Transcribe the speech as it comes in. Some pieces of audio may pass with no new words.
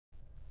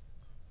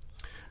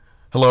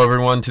Hello,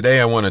 everyone. Today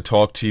I want to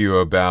talk to you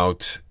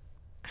about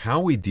how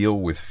we deal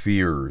with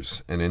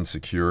fears and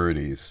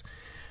insecurities.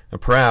 Now,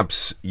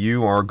 perhaps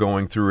you are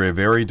going through a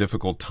very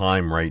difficult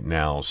time right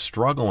now,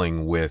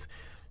 struggling with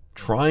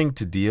trying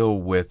to deal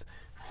with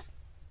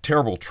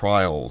terrible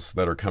trials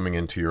that are coming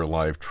into your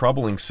life,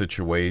 troubling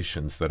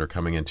situations that are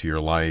coming into your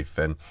life.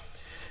 And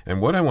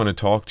what I want to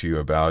talk to you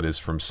about is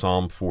from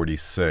Psalm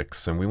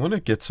 46, and we want to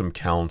get some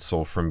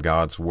counsel from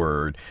God's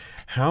Word.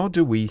 How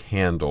do we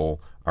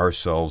handle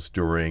ourselves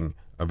during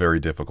a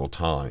very difficult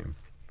time?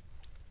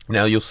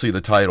 Now you'll see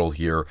the title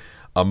here,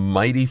 A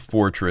Mighty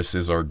Fortress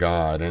is Our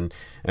God. And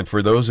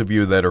for those of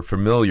you that are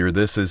familiar,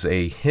 this is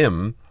a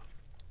hymn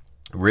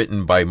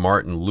written by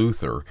Martin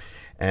Luther,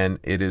 and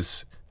it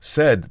is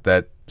said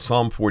that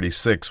Psalm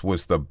 46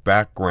 was the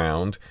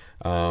background,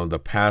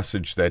 the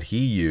passage that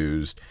he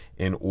used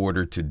in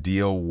order to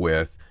deal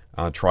with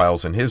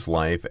trials in his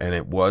life, and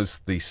it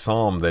was the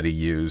psalm that he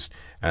used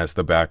as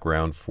the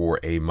background for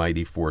A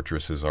Mighty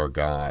Fortress is Our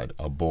God,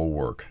 a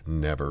bulwark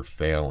never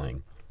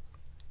failing.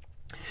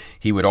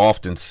 He would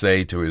often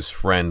say to his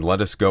friend,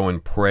 let us go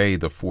and pray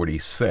the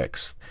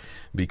 46th,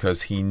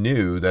 because he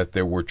knew that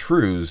there were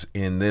truths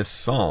in this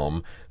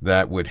psalm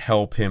that would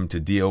help him to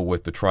deal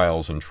with the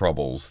trials and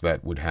troubles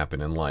that would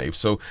happen in life.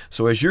 So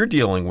as you're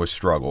dealing with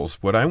struggles,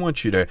 what I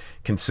want you to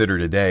consider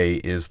today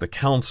is the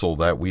counsel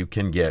that we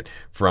can get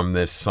from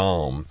this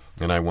psalm,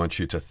 and I want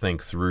you to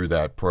think through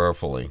that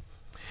prayerfully.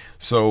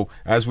 So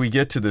as we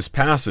get to this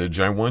passage,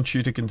 I want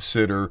you to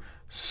consider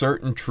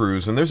certain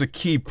truths, and there's a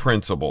key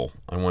principle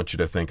I want you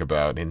to think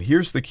about, and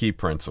here's the key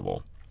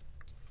principle.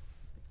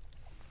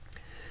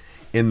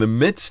 In the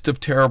midst of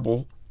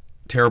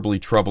terribly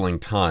troubling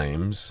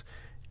times,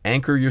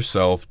 anchor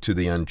yourself to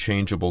the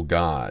unchangeable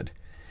God.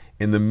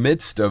 In the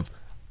midst of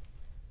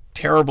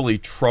terribly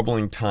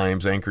troubling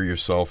times, anchor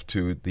yourself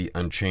to the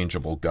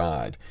unchangeable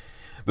God.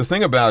 The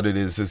thing about it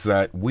is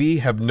that we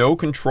have no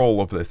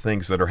control of the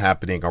things that are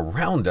happening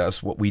around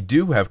us. What we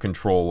do have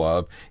control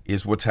of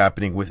is what's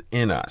happening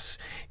within us,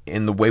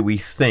 in the way we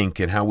think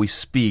and how we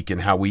speak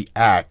and how we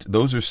act.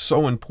 Those are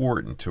so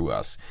important to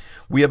us.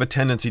 We have a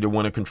tendency to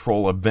want to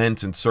control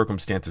events and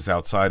circumstances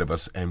outside of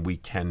us, and we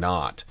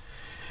cannot.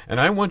 And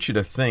I want you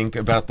to think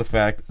about the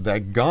fact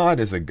that God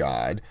is a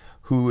God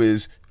who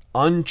is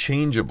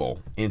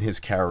unchangeable in his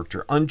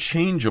character,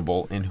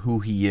 unchangeable in who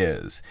he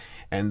is.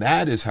 And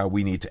that is how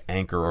we need to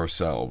anchor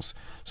ourselves.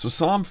 So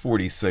Psalm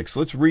 46,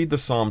 let's read the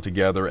psalm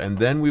together, and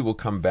then we will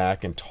come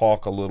back and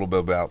talk a little bit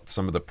about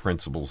some of the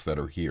principles that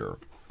are here.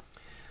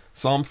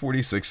 Psalm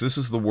 46, this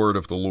is the word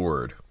of the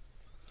Lord.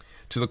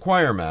 To the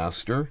choir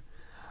master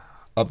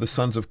of the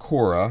sons of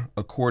Korah,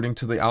 according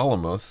to the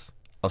Alamoth,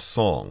 a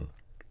song.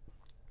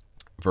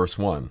 Verse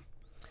 1.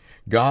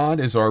 God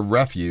is our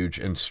refuge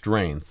and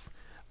strength,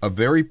 a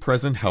very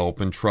present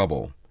help in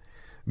trouble.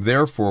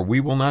 Therefore we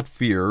will not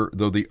fear,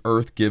 though the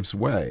earth gives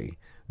way,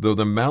 though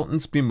the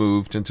mountains be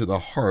moved into the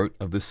heart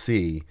of the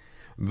sea,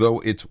 though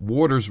its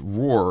waters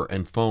roar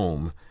and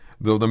foam,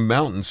 though the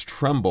mountains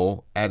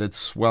tremble at its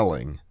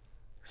swelling.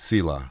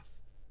 Selah.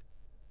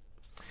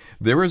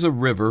 There is a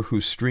river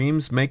whose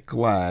streams make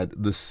glad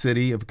the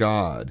city of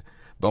God,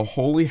 the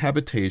holy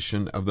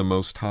habitation of the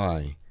Most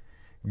High.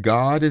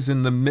 God is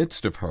in the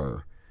midst of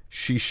her.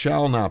 She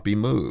shall not be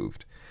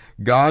moved.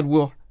 God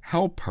will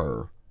help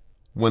her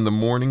when the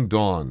morning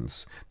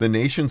dawns. The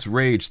nations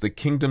rage, the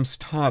kingdoms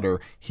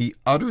totter. He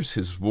utters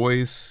his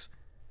voice,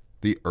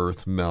 the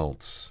earth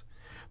melts.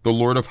 The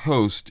Lord of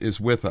hosts is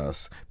with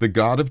us. The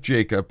God of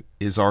Jacob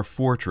is our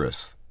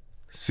fortress.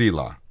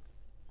 Selah.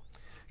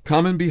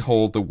 Come and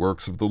behold the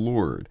works of the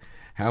Lord,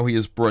 how he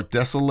has brought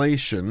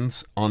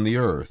desolations on the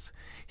earth.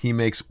 He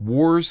makes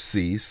wars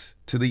cease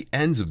to the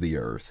ends of the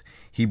earth.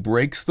 He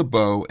breaks the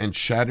bow and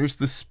shatters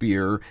the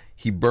spear.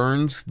 He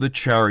burns the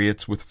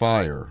chariots with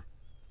fire.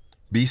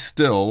 Be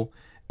still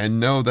and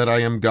know that I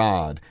am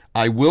God.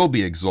 I will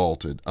be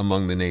exalted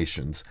among the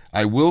nations.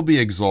 I will be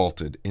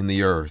exalted in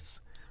the earth.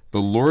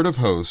 The Lord of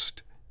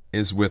hosts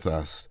is with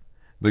us.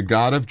 The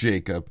God of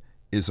Jacob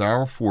is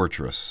our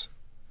fortress.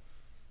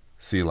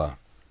 Selah.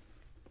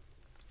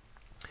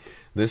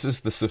 This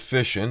is the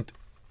sufficient,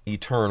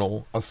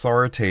 eternal,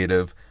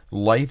 authoritative,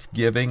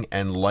 life-giving,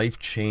 and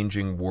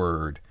life-changing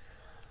word.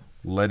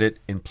 Let it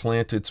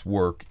implant its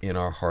work in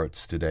our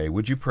hearts today.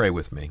 Would you pray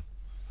with me?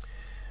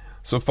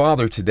 So,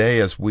 Father, today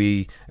as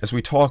we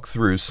talk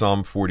through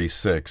Psalm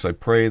 46, I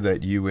pray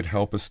that you would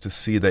help us to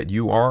see that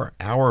you are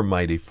our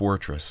mighty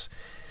fortress.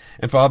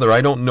 And Father,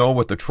 I don't know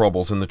what the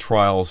troubles and the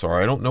trials are.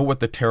 I don't know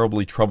what the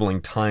terribly troubling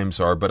times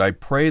are, but I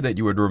pray that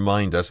you would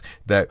remind us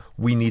that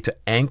we need to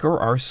anchor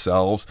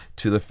ourselves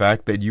to the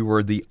fact that you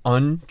are the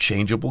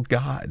unchangeable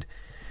God.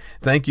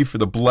 Thank you for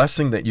the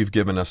blessing that you've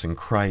given us in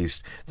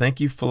Christ. Thank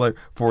you for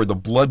the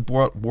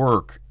blood-bought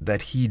work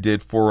that he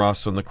did for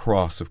us on the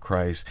cross of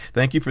Christ.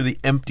 Thank you for the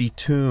empty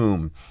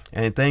tomb.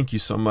 And thank you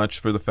so much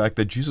for the fact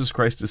that Jesus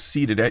Christ is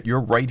seated at your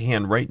right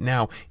hand right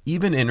now,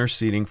 even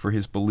interceding for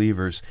his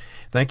believers.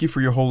 Thank you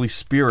for your Holy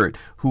Spirit,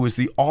 who is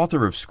the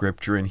author of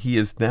Scripture, and he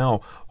is now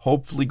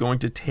hopefully going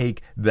to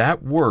take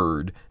that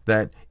word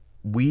that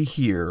we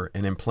hear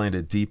and implant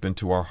it deep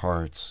into our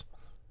hearts.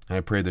 And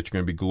I pray that you're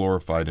going to be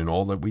glorified in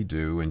all that we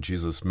do. In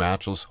Jesus'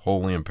 matchless,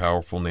 holy, and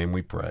powerful name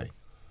we pray.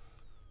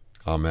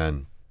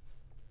 Amen.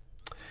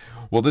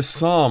 Well, this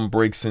psalm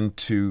breaks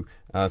into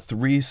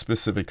three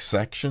specific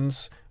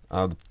sections.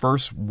 The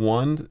first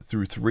 1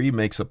 through 3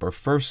 makes up our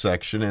first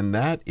section, and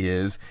that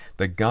is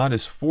that God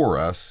is for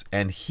us,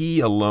 and He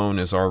alone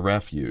is our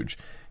refuge.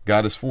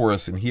 God is for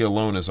us, and He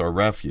alone is our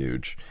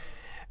refuge.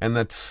 And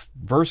that's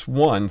verse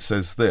 1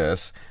 says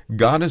this: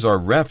 God is our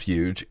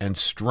refuge and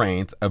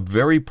strength, a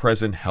very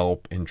present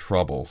help in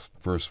troubles.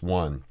 Verse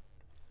 1.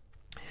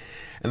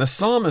 And the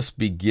psalmist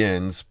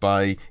begins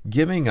by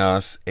giving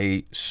us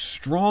a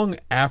strong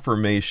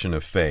affirmation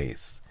of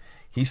faith.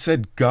 He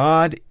said,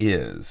 God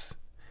is.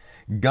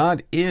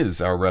 God is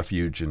our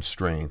refuge and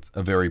strength,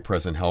 a very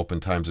present help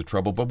in times of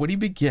trouble. But what he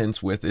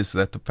begins with is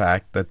that the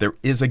fact that there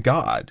is a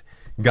God.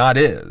 God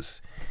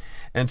is.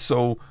 And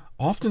so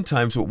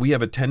oftentimes what we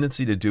have a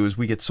tendency to do is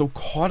we get so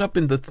caught up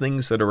in the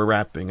things that are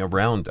wrapping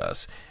around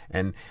us.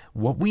 And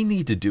what we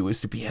need to do is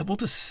to be able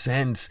to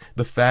sense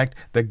the fact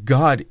that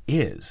God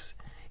is.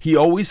 He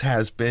always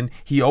has been,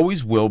 He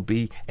always will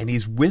be, and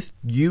He's with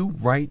you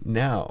right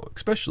now,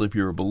 especially if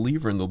you're a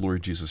believer in the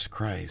Lord Jesus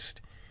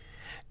Christ.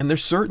 And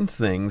there's certain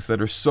things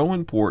that are so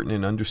important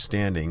in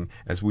understanding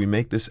as we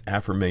make this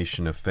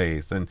affirmation of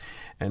faith. And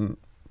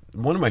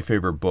one of my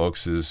favorite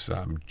books is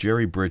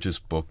Jerry Bridges'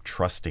 book,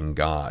 Trusting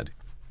God.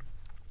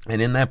 And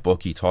in that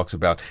book, he talks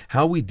about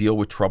how we deal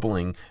with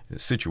troubling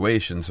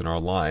situations in our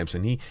lives.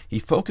 And he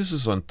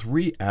focuses on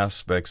 3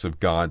 aspects of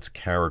God's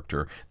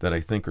character that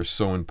I think are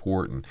so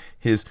important.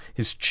 His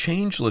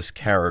changeless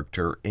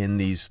character in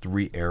these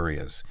 3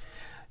 areas.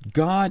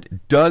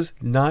 God does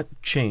not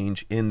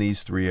change in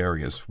these 3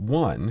 areas.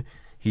 1,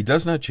 He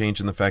does not change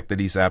in the fact that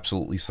He's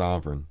absolutely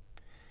sovereign.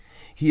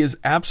 He is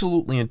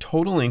absolutely and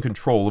totally in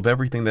control of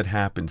everything that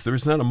happens. There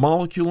is not a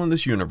molecule in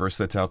this universe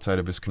that's outside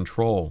of His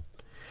control.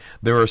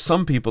 There are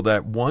some people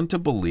that want to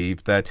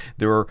believe that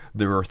there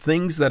are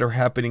things that are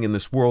happening in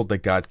this world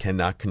that God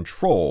cannot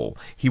control.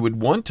 He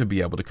would want to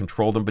be able to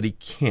control them, but He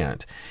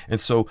can't. And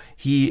so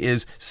He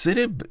is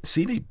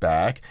seated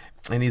back,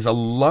 and He's a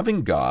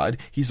loving God.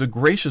 He's a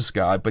gracious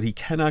God, but He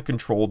cannot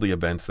control the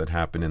events that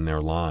happen in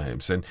their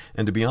lives. And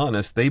to be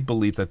honest, they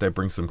believe that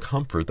brings them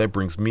comfort. That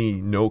brings me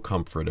no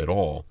comfort at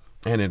all.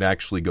 And it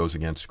actually goes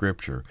against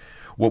Scripture.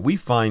 What we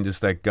find is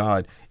that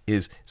God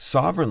is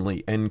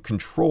sovereignly in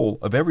control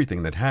of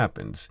everything that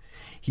happens.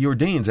 He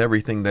ordains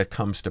everything that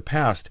comes to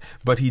pass,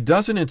 but He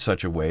does it in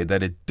such a way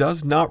that it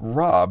does not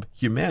rob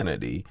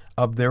humanity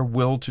of their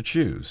will to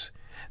choose.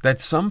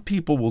 That some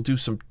people will do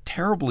some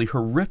terribly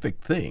horrific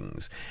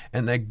things,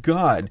 and that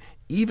God,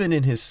 even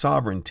in His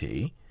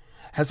sovereignty,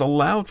 has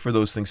allowed for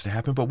those things to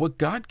happen. But what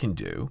God can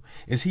do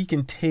is He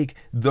can take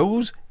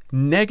those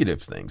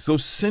negative things,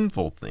 those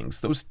sinful things,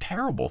 those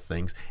terrible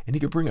things, and He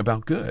can bring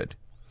about good.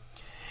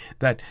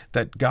 That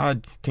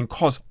God can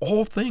cause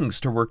all things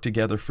to work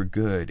together for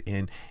good.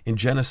 In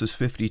Genesis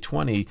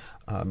 50:20,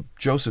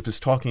 Joseph is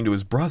talking to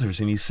his brothers,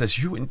 and he says,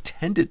 you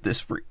intended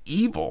this for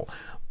evil,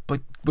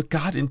 but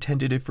God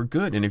intended it for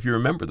good. And if you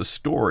remember the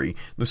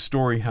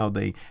story how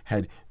they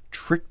had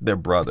tricked their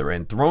brother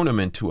and thrown him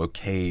into a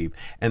cave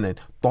and then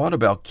thought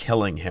about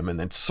killing him and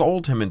then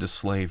sold him into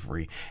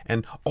slavery,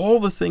 and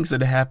all the things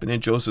that happened in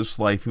Joseph's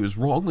life. He was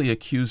wrongly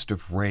accused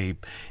of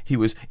rape. He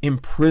was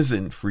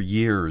imprisoned for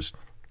years.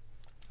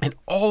 And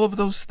all of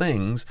those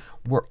things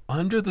were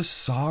under the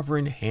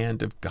sovereign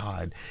hand of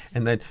God.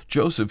 And that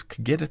Joseph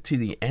could get to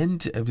the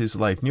end of his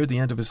life, near the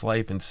end of his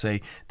life, and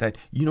say that,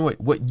 you know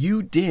what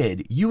you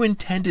did, you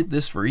intended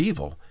this for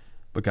evil,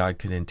 but God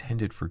could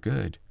intend it for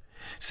good.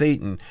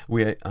 Satan,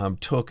 we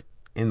took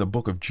in the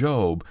book of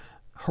Job,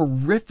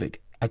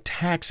 horrific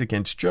attacks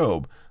against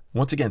Job.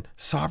 Once again,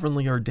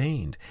 sovereignly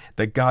ordained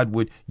that God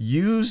would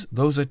use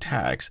those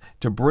attacks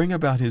to bring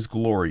about His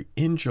glory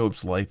in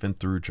Job's life and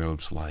through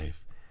Job's life.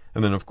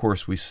 And then, of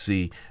course, we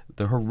see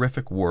the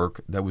horrific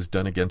work that was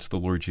done against the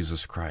Lord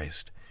Jesus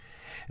Christ.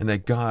 And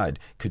that God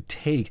could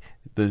take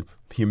the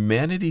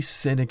humanity's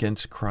sin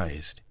against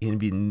Christ,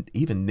 and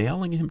even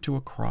nailing Him to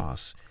a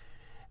cross,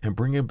 and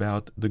bring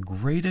about the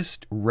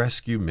greatest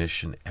rescue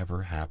mission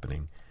ever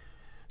happening.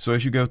 So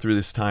as you go through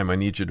this time, I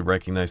need you to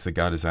recognize that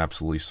God is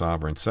absolutely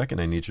sovereign.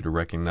 Second, I need you to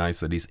recognize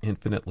that He's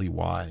infinitely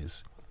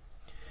wise.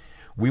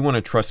 We want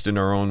to trust in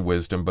our own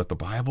wisdom, but the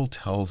Bible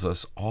tells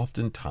us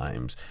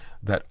oftentimes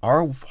that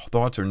our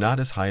thoughts are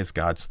not as high as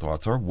God's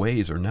thoughts. Our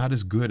ways are not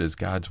as good as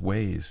God's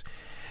ways.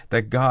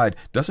 That God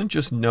doesn't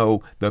just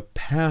know the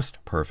past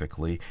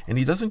perfectly, and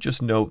He doesn't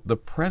just know the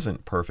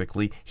present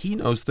perfectly. He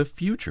knows the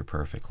future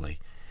perfectly.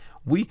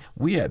 We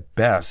at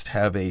best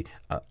have a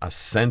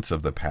sense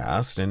of the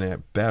past, and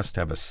at best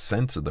have a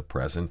sense of the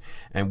present,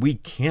 and we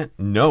can't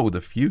know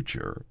the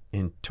future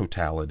in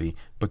totality,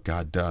 but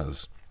God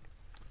does.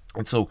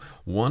 And so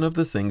one of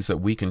the things that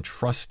we can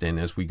trust in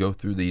as we go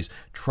through these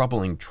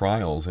troubling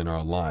trials in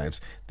our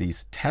lives,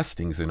 these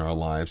testings in our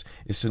lives,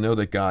 is to know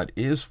that God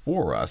is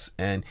for us,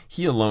 and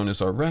He alone is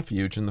our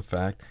refuge, in the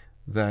fact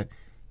that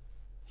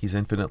He's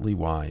infinitely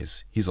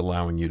wise. He's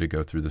allowing you to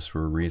go through this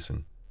for a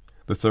reason.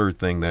 The third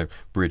thing that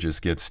Bridges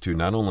gets to,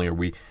 not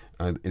only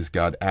is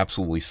God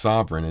absolutely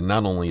sovereign, and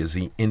not only is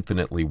he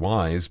infinitely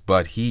wise,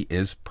 but he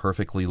is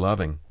perfectly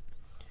loving.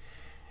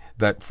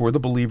 That for the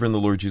believer in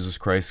the Lord Jesus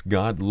Christ,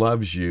 God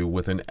loves you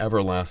with an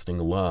everlasting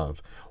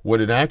love.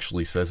 What it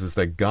actually says is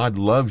that God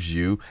loves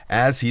you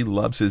as he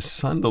loves his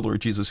Son, the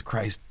Lord Jesus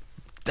Christ.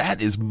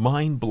 That is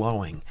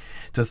mind-blowing,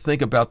 to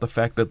think about the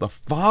fact that the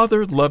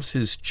Father loves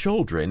his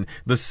children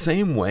the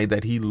same way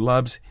that he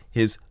loves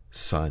his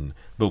Son,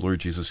 the Lord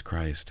Jesus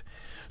Christ.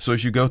 So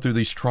as you go through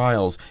these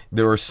trials,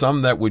 there are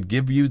some that would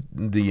give you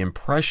the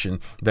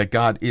impression that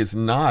God is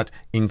not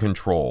in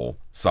control,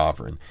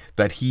 sovereign,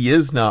 that he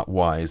is not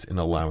wise in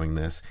allowing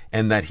this,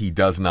 and that he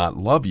does not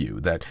love you,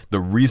 that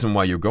the reason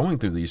why you're going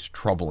through these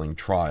troubling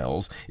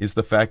trials is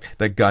the fact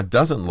that God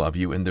doesn't love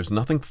you, and there's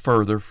nothing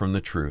further from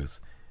the truth.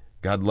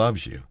 God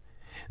loves you,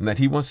 and that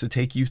he wants to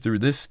take you through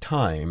this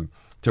time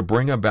to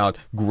bring about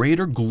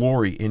greater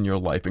glory in your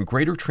life and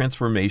greater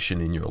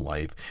transformation in your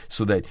life,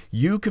 so that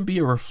you can be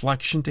a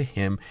reflection to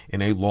him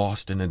in a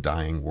lost and a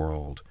dying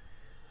world.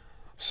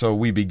 So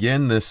we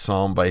begin this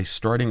psalm by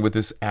starting with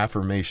this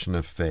affirmation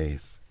of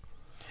faith.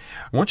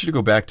 I want you to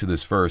go back to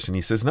this verse, and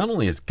he says not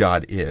only is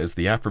God is,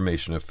 the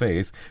affirmation of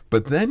faith,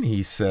 but then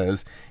he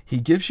says he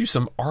gives you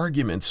some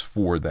arguments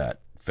for that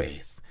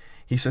faith.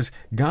 He says,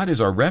 God is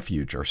our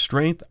refuge, our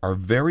strength, our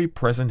very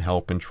present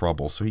help in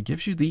trouble. So he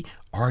gives you the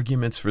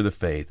arguments for the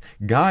faith.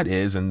 God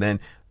is, and then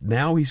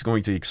now he's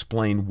going to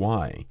explain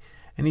why.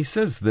 And he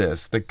says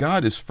this, that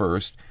God is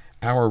first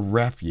our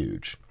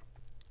refuge.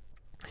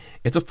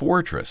 It's a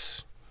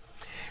fortress.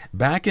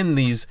 Back in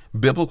these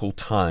biblical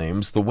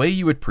times, the way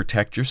you would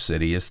protect your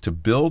city is to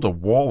build a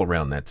wall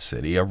around that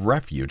city, a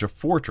refuge, a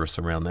fortress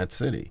around that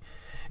city.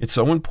 It's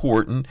so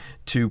important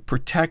to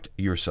protect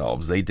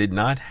yourselves. They did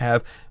not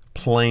have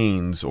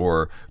planes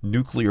or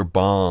nuclear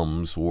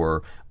bombs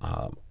or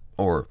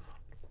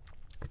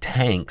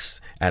tanks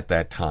at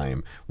that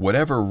time.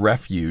 Whatever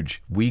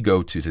refuge we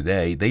go to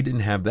today, they didn't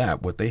have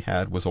that. What they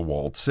had was a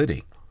walled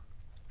city.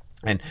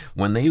 And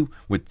when they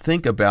would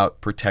think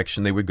about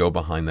protection, they would go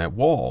behind that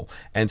wall.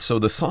 And so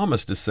the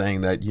psalmist is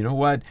saying that, you know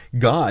what?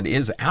 God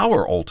is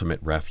our ultimate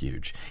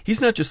refuge. He's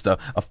not just a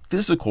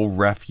physical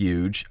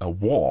refuge, a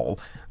wall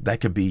that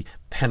could be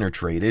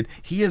penetrated.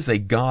 He is a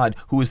God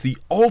who is the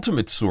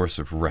ultimate source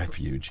of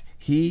refuge.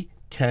 He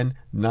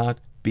cannot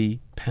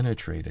be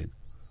penetrated.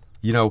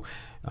 You know,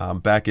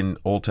 back in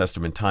Old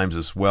Testament times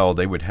as well,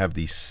 they would have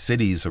these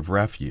cities of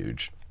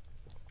refuge.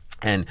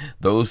 And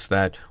those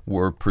that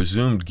were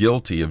presumed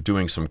guilty of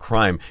doing some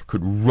crime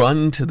could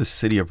run to the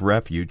city of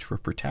refuge for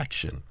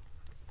protection.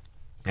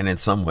 And in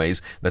some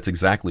ways, that's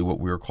exactly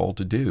what we are called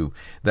to do,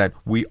 that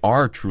we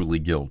are truly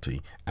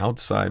guilty.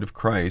 Outside of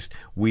Christ,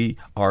 we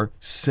are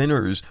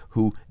sinners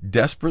who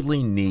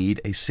desperately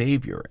need a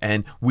Savior,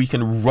 and we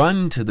can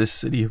run to this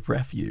city of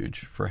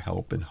refuge for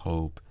help and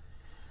hope.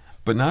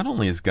 But not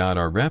only is God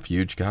our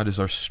refuge, God is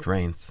our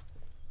strength.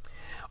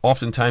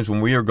 Oftentimes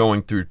when we are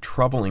going through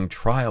troubling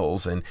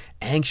trials and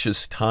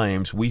anxious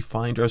times, we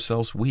find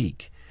ourselves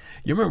weak.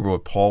 You remember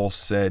what Paul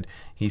said?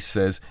 He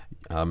says,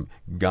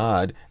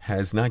 God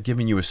has not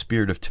given you a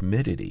spirit of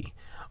timidity,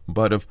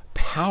 but of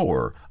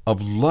power,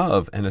 of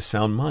love, and a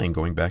sound mind,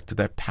 going back to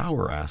that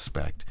power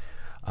aspect.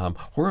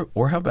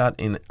 Or how about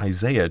in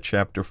Isaiah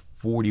chapter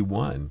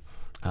 41,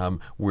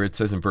 where it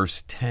says in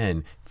verse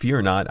 10,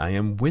 "Fear not, I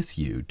am with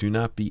you. Do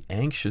not be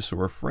anxious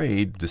or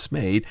afraid,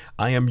 dismayed.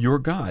 I am your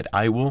God.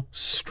 I will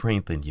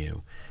strengthen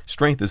you."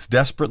 Strength is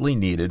desperately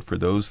needed for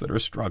those that are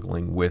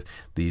struggling with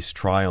these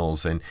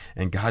trials. And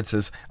God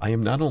says, I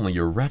am not only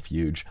your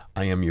refuge,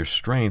 I am your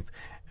strength.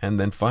 And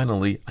then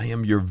finally, I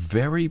am your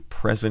very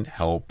present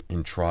help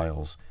in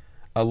trials.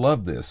 I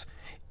love this.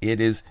 It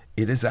is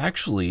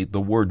actually,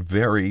 the word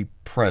very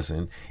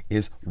present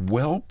is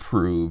well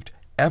proved,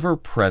 ever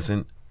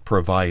present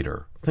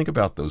provider. Think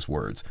about those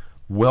words.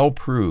 Well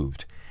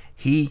proved.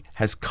 He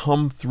has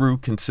come through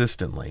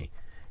consistently.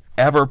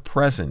 Ever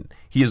present.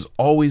 He is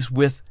always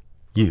with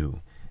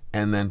you.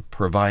 And then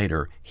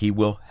provider. He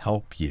will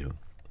help you.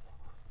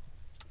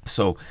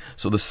 So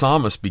the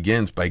psalmist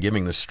begins by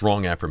giving the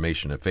strong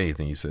affirmation of faith,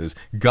 and he says,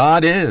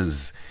 God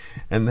is.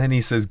 And then he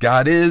says,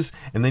 God is,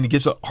 and then he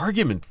gives an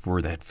argument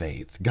for that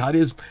faith. God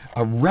is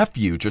a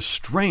refuge, a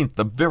strength,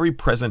 the very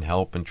present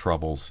help in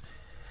troubles.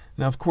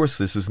 Now, of course,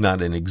 this is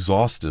not an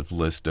exhaustive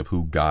list of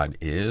who God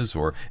is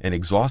or an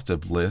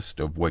exhaustive list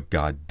of what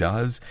God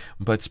does,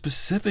 but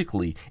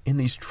specifically in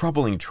these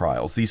troubling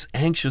trials, these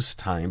anxious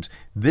times,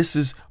 this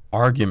is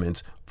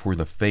arguments for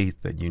the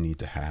faith that you need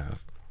to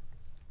have.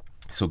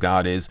 So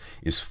God is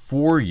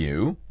for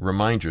you.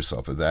 Remind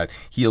yourself of that.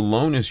 He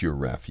alone is your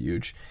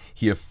refuge.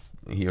 He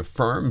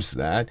affirms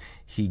that.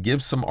 He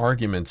gives some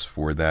arguments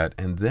for that.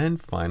 And then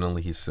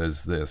finally he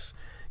says this,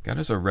 God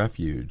is our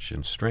refuge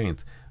and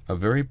strength, a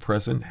very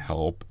present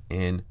help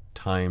in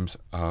times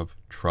of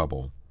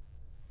trouble.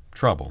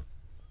 Trouble.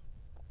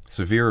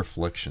 Severe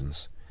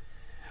afflictions.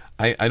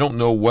 I don't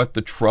know what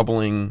the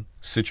troubling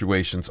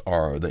situations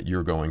are that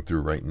you're going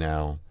through right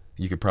now.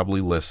 You could probably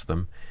list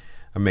them.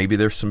 Maybe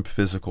there's some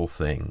physical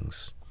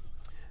things.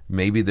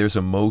 Maybe there's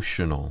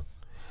emotional.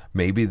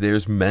 Maybe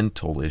there's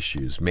mental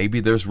issues. Maybe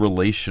there's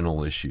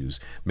relational issues.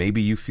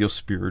 Maybe you feel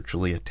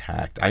spiritually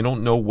attacked. I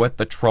don't know what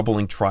the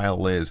troubling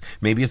trial is.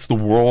 Maybe it's the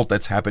world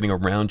that's happening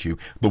around you.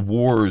 The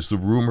wars, the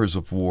rumors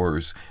of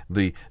wars,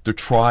 the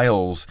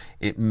trials.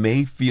 It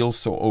may feel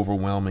so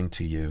overwhelming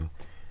to you.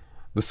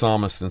 The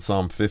psalmist in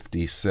Psalm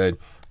 50 said,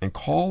 "And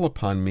call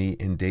upon me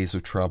in days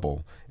of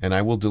trouble, and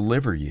I will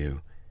deliver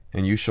you,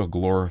 and you shall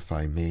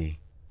glorify me."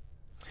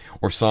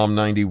 Or Psalm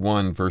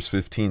 91 verse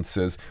 15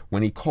 says,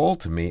 "When he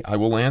called to me, I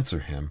will answer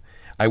him.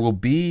 I will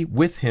be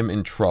with him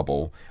in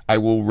trouble. I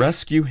will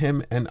rescue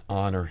him and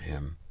honor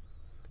him."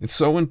 It's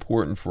so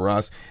important for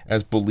us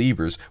as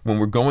believers when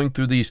we're going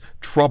through these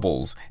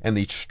troubles and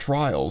these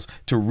trials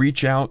to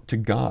reach out to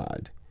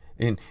God.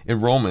 In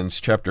Romans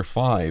chapter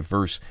 5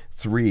 verse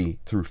 3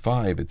 through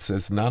 5, it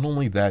says, "Not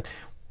only that,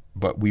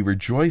 but we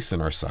rejoice in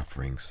our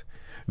sufferings,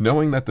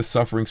 knowing that the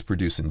sufferings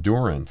produce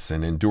endurance,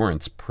 and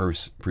endurance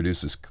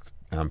produces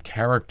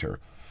character,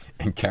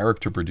 and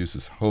character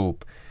produces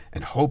hope,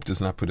 and hope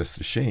does not put us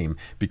to shame,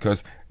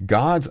 because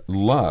God's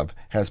love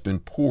has been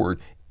poured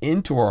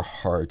into our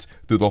hearts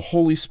through the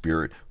Holy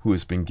Spirit who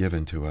has been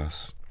given to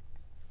us."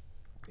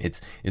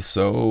 It's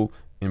so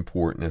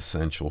important,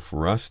 essential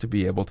for us to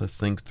be able to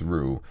think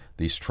through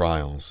these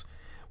trials,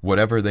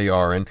 whatever they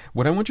are. And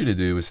what I want you to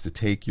do is to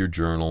take your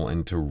journal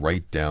and to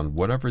write down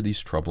whatever these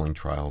troubling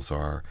trials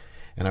are.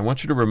 And I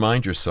want you to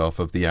remind yourself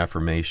of the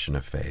affirmation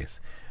of faith.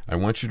 I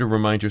want you to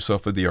remind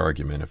yourself of the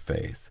argument of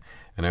faith.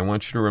 And I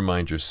want you to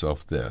remind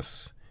yourself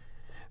this,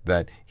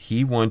 that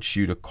he wants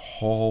you to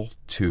call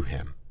to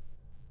him.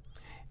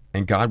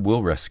 And God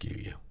will rescue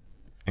you.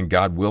 And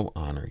God will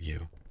honor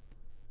you.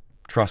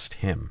 Trust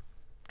him.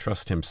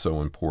 Trust him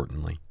so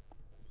importantly.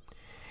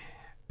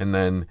 And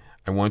then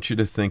I want you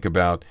to think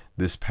about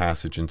this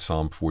passage in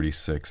Psalm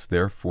 46.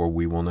 "Therefore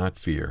we will not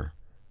fear,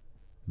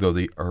 though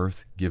the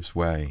earth gives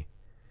way,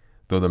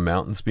 though the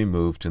mountains be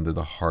moved into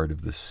the heart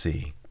of the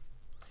sea,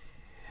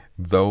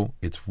 though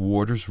its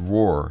waters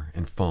roar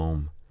and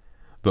foam,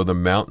 though the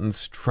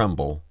mountains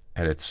tremble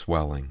at its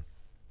swelling."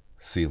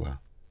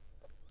 Selah.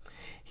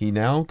 He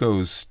now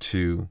goes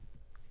to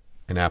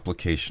an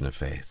application of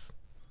faith.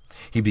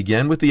 He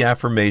began with the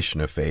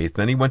affirmation of faith,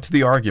 then he went to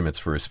the arguments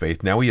for his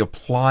faith. Now he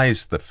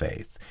applies the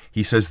faith.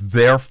 He says,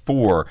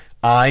 "Therefore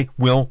I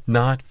will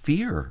not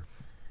fear."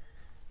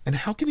 And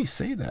how can he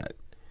say that?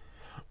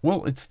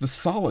 Well, it's the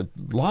solid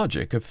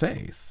logic of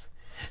faith.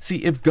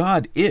 See, if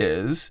God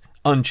is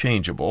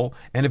unchangeable,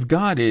 and if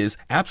God is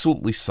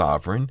absolutely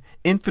sovereign,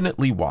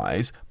 infinitely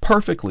wise,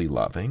 perfectly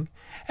loving,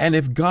 and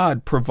if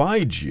God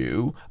provides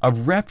you a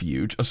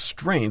refuge, a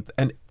strength,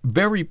 and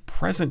very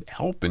present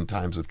help in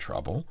times of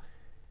trouble,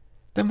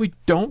 then we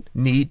don't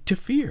need to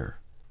fear.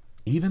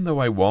 "Even though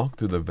I walk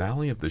through the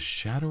valley of the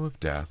shadow of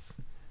death,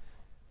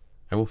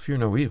 I will fear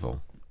no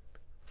evil.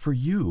 For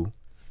you,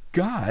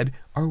 God,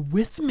 are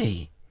with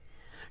me.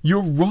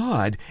 Your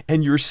rod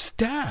and your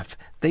staff,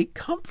 they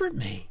comfort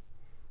me."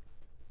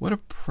 What a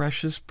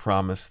precious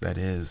promise that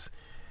is.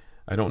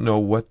 I don't know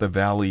what the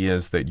valley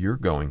is that you're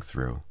going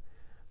through,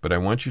 but I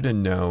want you to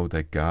know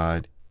that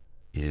God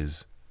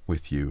is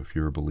with you if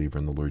you're a believer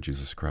in the Lord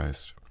Jesus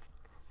Christ.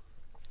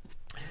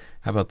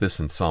 How about this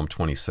in Psalm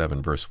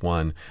 27, verse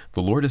 1?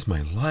 "The Lord is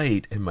my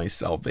light and my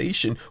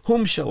salvation.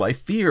 Whom shall I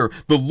fear?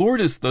 The Lord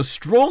is the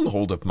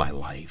stronghold of my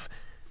life.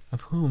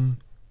 Of whom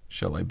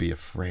shall I be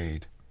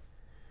afraid?"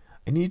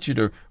 I need you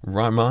to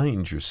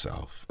remind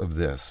yourself of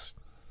this,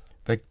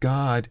 that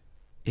God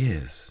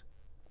is.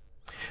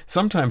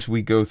 Sometimes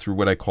we go through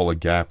what I call a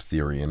gap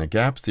theory, and a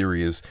gap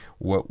theory is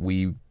what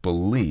we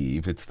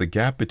believe. It's the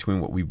gap between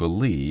what we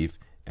believe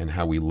and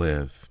how we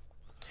live.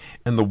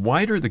 And the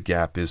wider the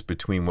gap is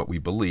between what we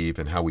believe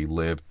and how we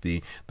live,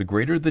 the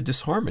greater the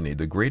disharmony,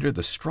 the greater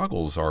the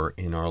struggles are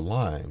in our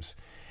lives.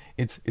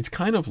 It's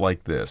kind of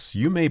like this.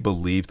 You may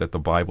believe that the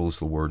Bible is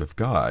the Word of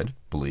God,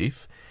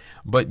 belief,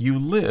 but you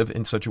live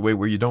in such a way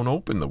where you don't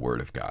open the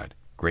Word of God.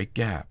 Great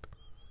gap.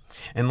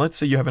 And let's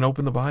say you haven't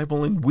opened the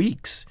Bible in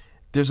weeks.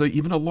 There's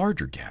even a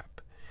larger gap.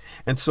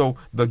 And so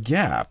the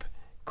gap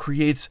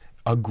creates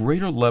a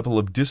greater level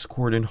of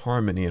discord and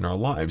harmony in our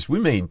lives. We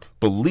may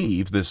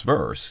believe this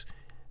verse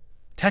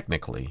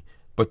technically,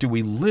 but do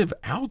we live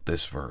out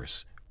this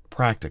verse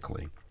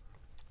practically?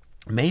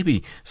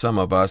 Maybe some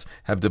of us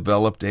have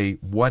developed a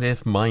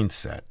what-if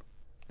mindset,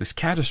 this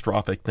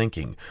catastrophic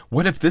thinking.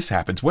 What if this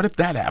happens? What if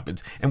that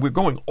happens? And we're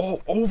going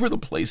all over the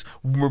place,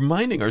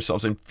 reminding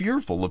ourselves and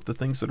fearful of the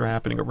things that are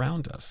happening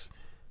around us.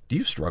 Do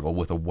you struggle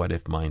with a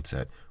what-if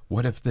mindset?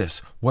 What if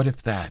this? What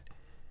if that?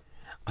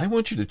 I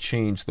want you to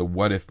change the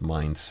what-if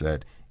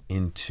mindset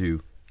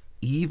into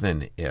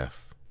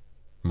even-if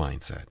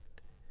mindset.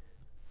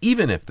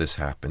 Even if this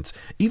happens,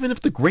 even if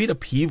the great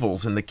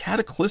upheavals and the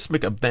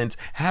cataclysmic events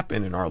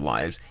happen in our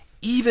lives,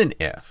 even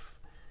if,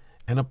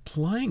 and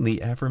applying the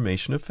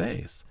affirmation of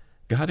faith,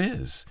 God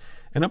is,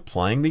 and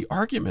applying the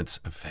arguments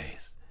of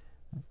faith,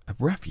 a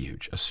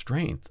refuge, a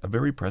strength, a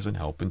very present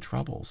help in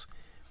troubles.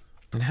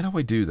 And how do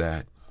I do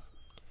that?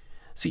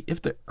 See,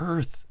 if the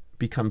earth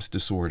becomes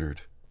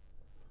disordered,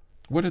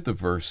 what did the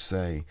verse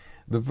say?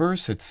 The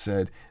verse had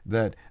said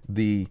that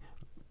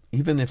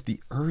even if the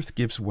earth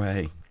gives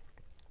way,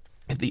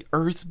 if the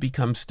earth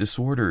becomes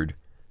disordered,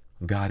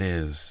 God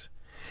is.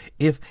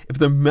 If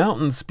the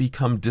mountains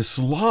become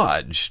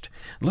dislodged,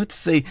 let's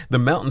say the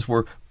mountains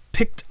were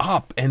picked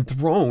up and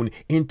thrown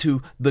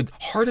into the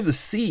heart of the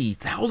sea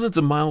thousands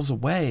of miles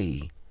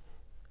away,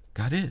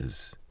 God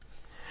is.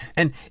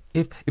 And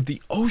if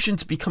the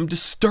oceans become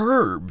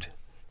disturbed,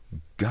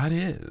 God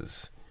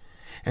is.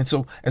 And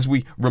so as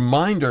we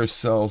remind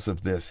ourselves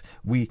of this,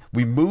 we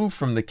move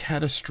from the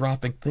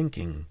catastrophic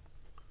thinking.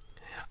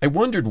 I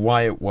wondered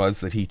why it was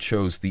that he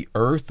chose the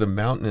earth, the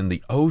mountain, and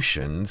the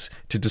oceans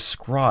to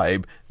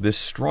describe this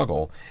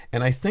struggle.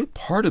 And I think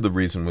part of the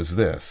reason was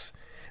this.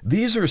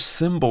 These are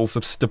symbols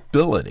of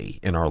stability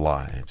in our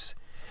lives.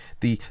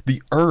 The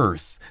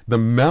earth, the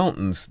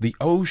mountains, the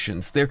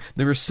oceans, they're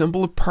a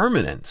symbol of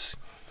permanence.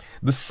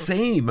 The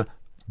same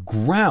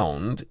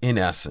ground, in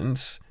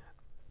essence,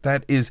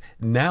 that is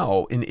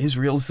now in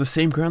Israel is the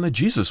same ground that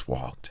Jesus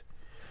walked.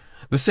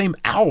 The same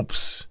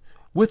Alps,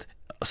 with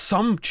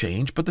some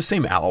change, but the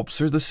same Alps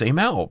are the same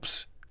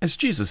Alps as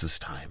Jesus'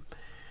 time.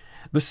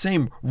 The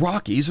same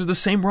Rockies are the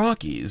same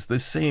Rockies. The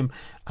same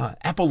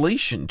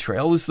Appalachian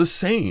Trail is the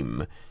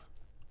same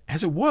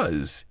as it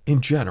was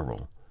in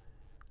general.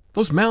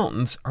 Those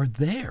mountains are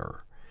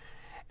there,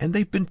 and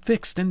they've been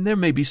fixed, and there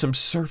may be some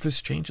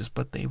surface changes,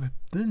 but they've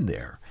been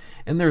there,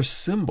 and they're a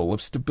symbol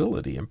of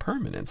stability and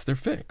permanence. They're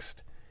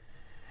fixed.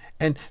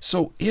 And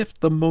so if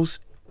the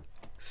most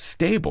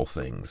stable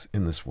things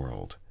in this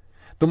world,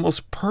 the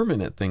most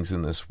permanent things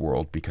in this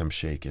world become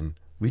shaken,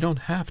 we don't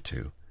have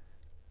to,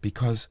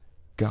 because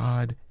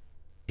God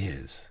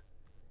is.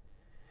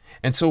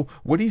 And so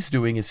what he's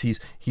doing is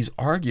he's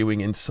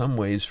arguing in some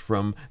ways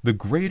from the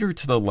greater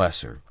to the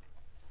lesser.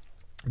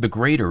 The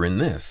greater in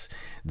this,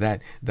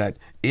 that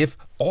if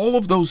all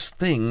of those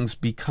things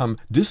become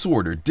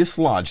disordered,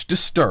 dislodged,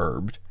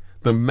 disturbed,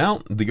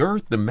 the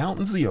earth, the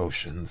mountains, the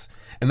oceans,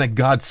 and that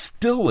God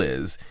still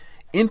is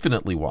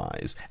infinitely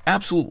wise,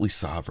 absolutely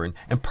sovereign,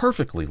 and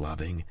perfectly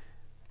loving,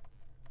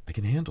 I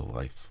can handle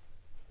life.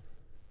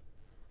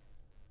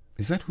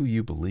 Is that who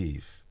you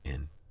believe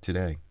in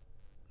today?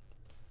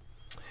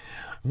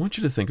 I want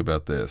you to think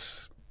about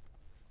this.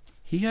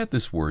 He had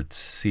this word,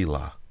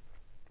 Selah.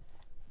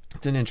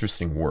 It's an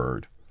interesting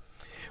word.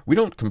 We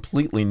don't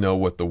completely know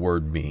what the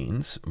word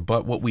means,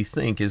 but what we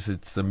think is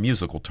it's a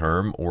musical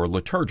term or a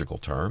liturgical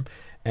term,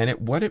 and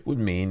what it would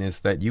mean is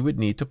that you would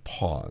need to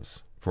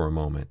pause for a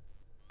moment.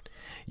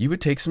 You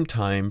would take some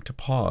time to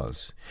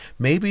pause.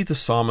 Maybe the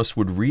psalmist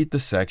would read the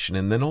section,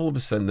 and then all of a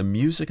sudden the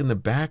music in the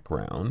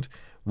background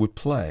would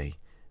play,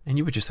 and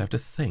you would just have to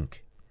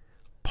think,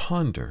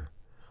 ponder,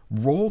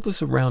 roll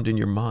this around in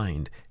your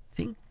mind,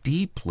 think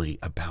deeply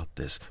about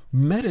this,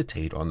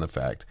 meditate on the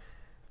fact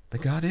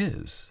that God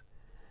is.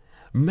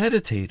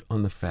 Meditate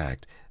on the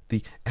fact,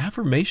 the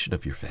affirmation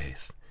of your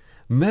faith.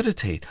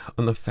 Meditate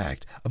on the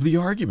fact of the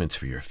arguments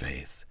for your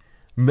faith.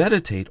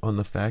 Meditate on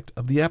the fact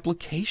of the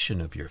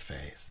application of your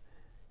faith.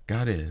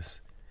 God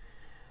is.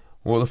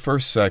 Well, the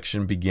first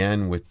section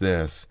began with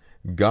this: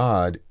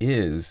 God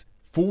is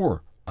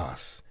for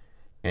us,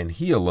 and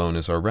He alone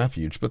is our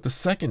refuge. But the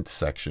second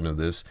section of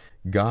this,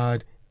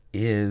 God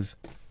is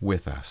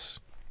with us.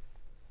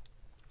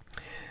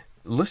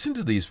 Listen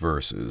to these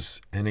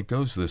verses, and it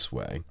goes this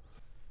way.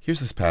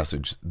 Here's this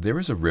passage. There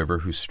is a river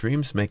whose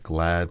streams make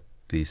glad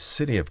the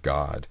city of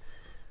God,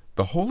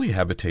 the holy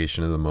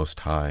habitation of the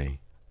Most High.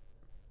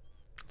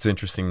 It's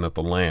interesting that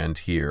the land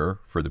here,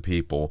 for the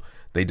people,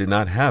 they did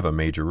not have a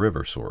major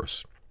river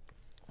source.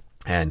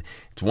 And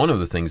it's one of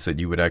the things that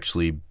you would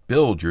actually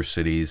build your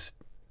cities.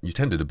 You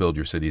tended to build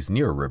your cities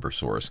near a river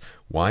source.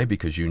 Why?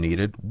 Because you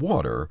needed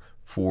water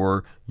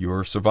for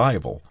your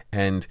survival.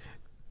 And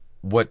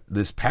what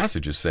this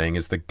passage is saying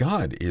is that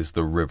God is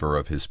the river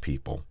of His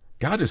people.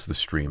 God is the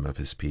stream of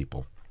His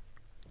people.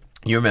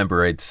 You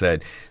remember I'd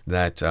said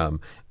that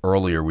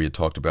earlier we had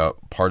talked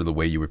about part of the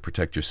way you would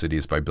protect your city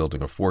is by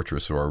building a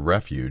fortress or a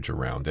refuge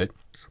around it.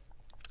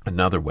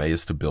 Another way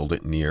is to build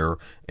it near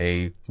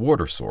a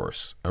water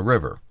source, a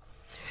river.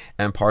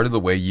 And part of the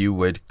way you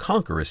would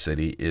conquer a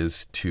city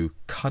is to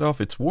cut off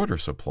its water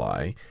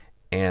supply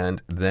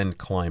and then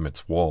climb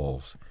its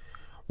walls.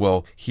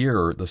 Well,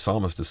 here the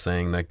psalmist is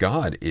saying that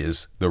God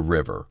is the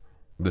river,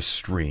 the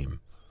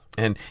stream.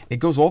 And it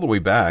goes all the way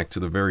back to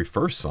the very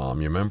first psalm.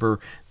 You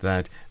remember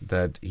that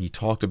he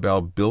talked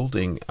about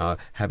building,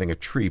 having a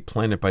tree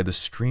planted by the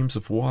streams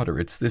of water.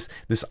 It's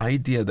this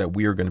idea that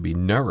we are going to be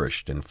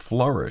nourished and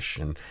flourish,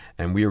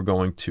 and we are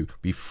going to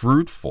be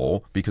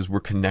fruitful because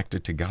we're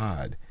connected to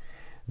God.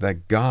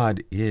 That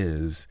God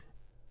is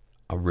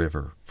a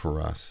river for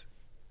us.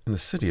 In the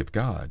city of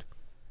God,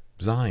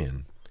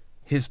 Zion,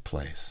 His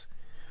place,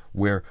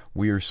 where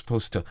we are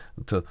supposed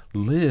to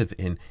live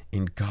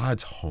in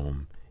God's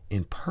home,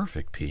 in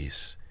perfect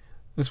peace.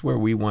 This is where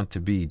we want to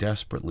be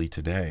desperately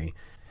today.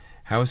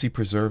 How is He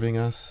preserving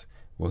us?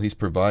 Well, He's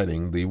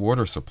providing the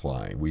water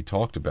supply. We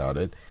talked about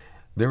it.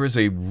 There is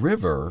a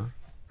river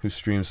whose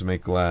streams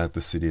make glad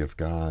the city of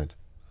God.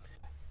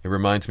 It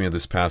reminds me of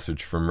this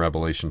passage from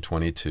Revelation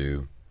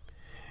 22.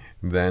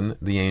 Then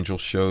the angel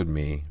showed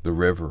me the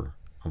river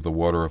of the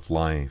water of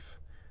life,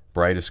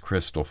 bright as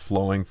crystal,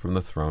 flowing from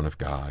the throne of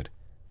God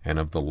and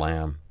of the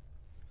Lamb.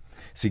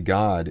 See,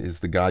 God is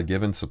the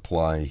God-given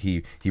supply.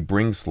 He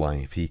brings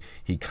life.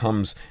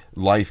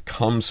 Life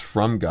comes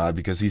from God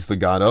because He's the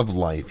God of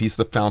life. He's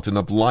the fountain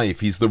of life.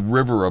 He's the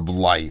river of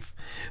life.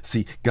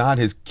 See, God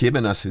has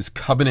given us His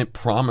covenant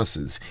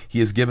promises. He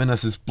has given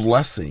us His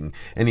blessing,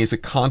 and He has a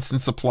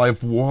constant supply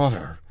of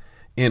water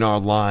in our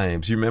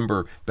lives. You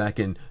remember back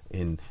in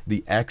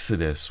the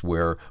Exodus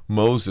where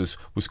Moses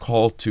was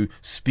called to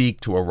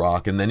speak to a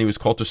rock, and then he was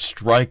called to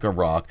strike a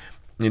rock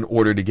in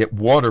order to get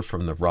water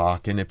from the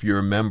rock. And if you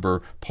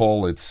remember,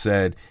 Paul had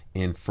said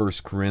in 1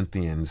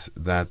 Corinthians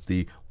that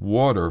the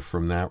water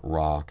from that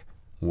rock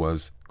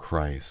was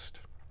Christ.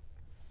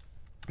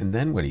 And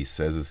then what he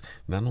says is,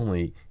 not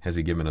only has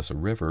He given us a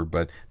river,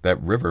 but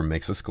that river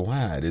makes us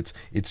glad.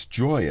 It's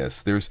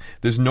joyous. There's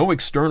no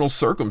external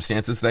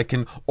circumstances that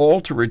can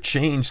alter or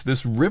change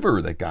this river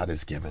that God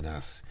has given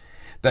us.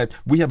 That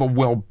we have a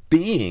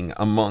well-being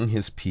among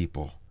His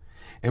people.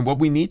 And what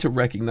we need to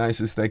recognize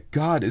is that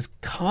God is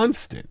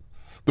constant.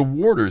 The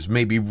waters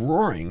may be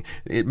roaring,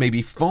 it may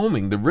be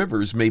foaming, the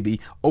rivers may be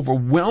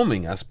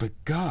overwhelming us, but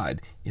God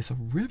is a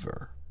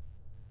river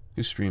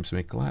whose streams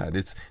make glad.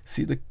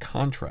 See the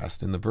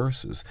contrast in the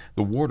verses.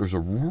 The waters are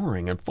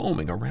roaring and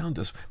foaming around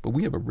us, but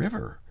we have a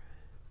river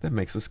that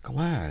makes us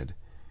glad.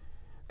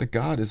 That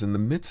God is in the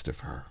midst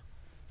of her.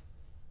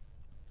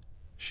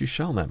 She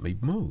shall not be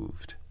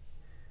moved.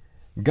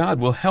 God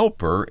will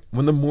help her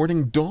when the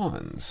morning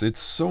dawns.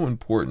 It's so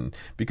important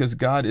because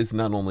God is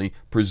not only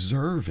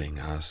preserving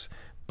us,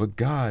 but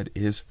God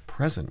is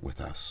present with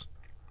us.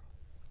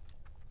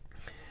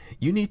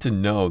 You need to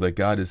know that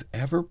God is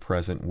ever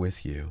present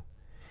with you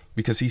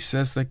because He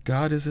says that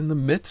God is in the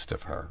midst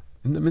of her,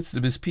 in the midst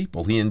of His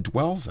people. He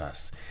indwells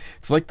us.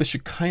 It's like the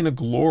Shekinah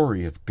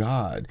glory of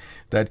God,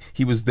 that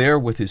He was there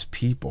with His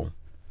people.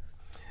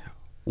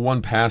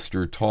 One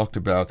pastor talked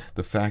about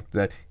the fact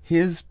that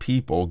his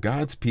people,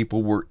 God's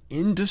people, were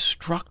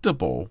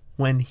indestructible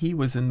when He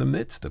was in the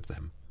midst of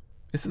them.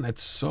 Isn't that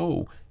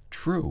so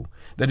true?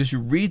 That as you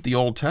read the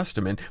Old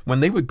Testament, when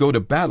they would go to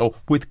battle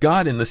with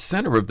God in the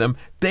center of them,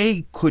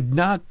 they could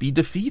not be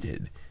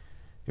defeated.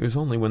 It was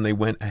only when they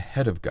went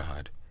ahead of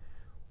God,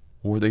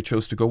 or they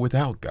chose to go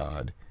without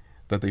God,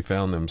 that they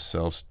found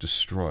themselves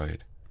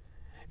destroyed.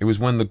 It was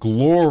when the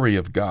glory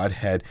of God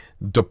had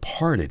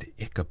departed.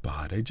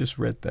 Ichabod. I just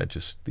read that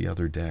just the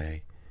other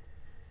day.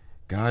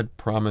 God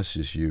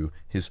promises you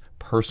His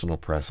personal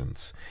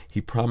presence. He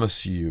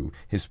promises you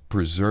His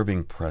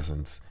preserving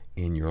presence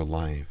in your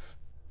life.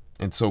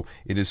 And so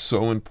it is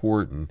so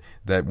important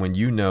that when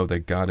you know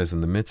that God is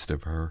in the midst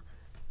of her,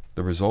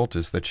 the result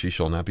is that she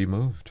shall not be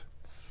moved.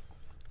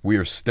 We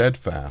are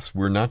steadfast.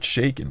 We're not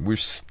shaken. We're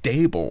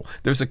stable.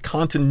 There's a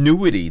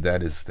continuity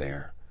that is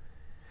there.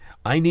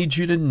 I need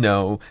you to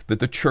know that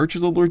the Church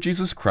of the Lord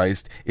Jesus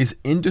Christ is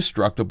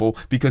indestructible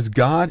because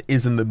God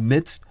is in the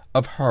midst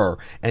of her.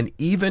 And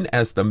even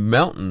as the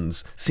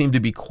mountains seem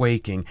to be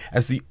quaking,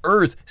 as the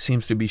earth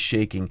seems to be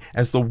shaking,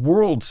 as the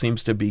world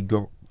seems to be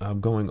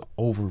going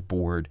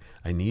overboard,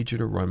 I need you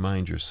to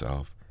remind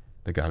yourself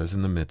that God is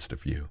in the midst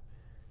of you.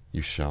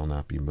 You shall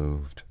not be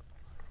moved.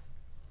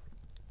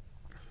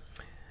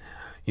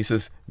 He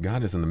says,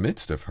 God is in the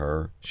midst of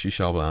her. She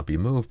shall not be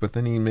moved. But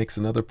then he makes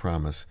another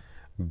promise.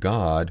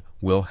 God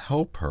will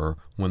help her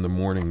when the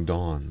morning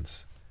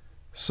dawns.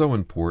 So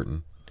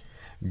important.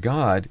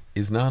 God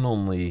is not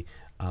only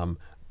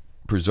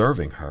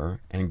preserving her,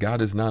 and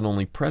God is not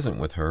only present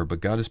with her, but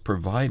God is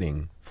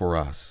providing for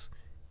us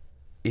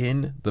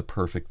in the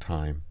perfect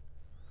time.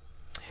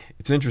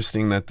 It's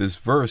interesting that this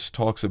verse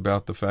talks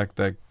about the fact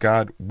that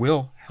God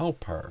will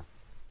help her,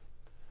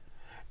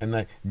 and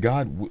that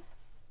God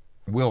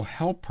will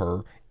help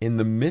her in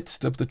the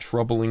midst of the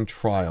troubling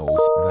trials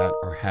that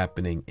are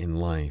happening in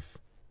life.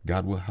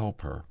 God will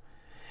help her.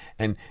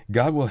 And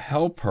God will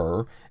help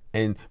her,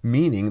 and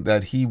meaning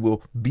that he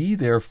will be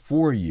there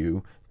for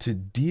you to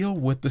deal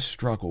with the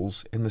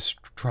struggles and the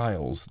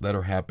trials that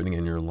are happening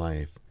in your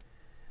life.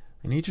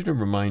 I need you to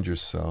remind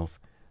yourself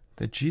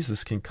that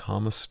Jesus can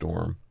calm a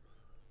storm.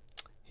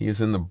 He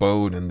is in the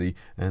boat, and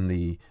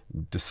the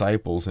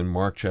disciples in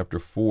Mark chapter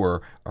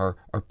 4 are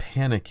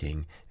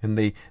panicking, and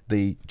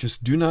they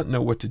just do not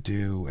know what to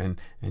do. And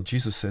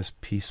Jesus says,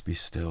 "Peace, be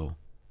still."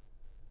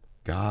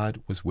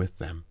 God was with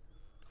them.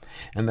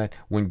 And that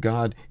when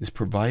God is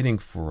providing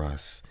for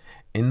us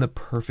in the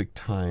perfect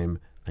time,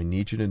 I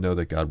need you to know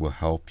that God will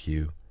help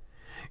you.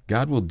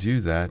 God will do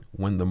that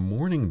when the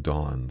morning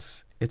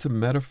dawns. It's a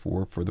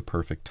metaphor for the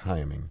perfect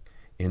timing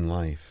in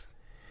life.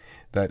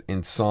 That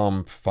in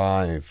Psalm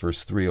 5,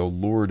 verse 3, "O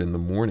Lord, in the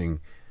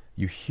morning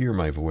you hear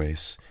my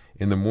voice.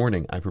 In the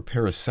morning I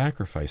prepare a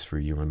sacrifice for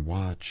you and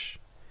watch."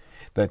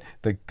 That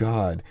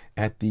God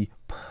at the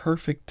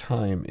perfect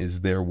time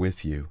is there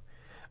with you.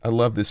 I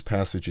love this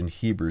passage in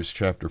Hebrews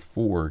chapter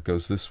 4. It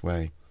goes this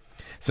way.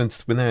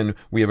 Since then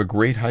we have a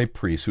great high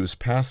priest who has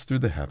passed through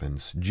the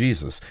heavens,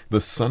 Jesus,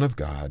 the Son of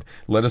God.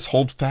 Let us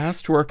hold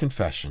fast to our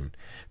confession,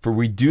 for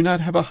we do not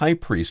have a high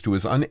priest who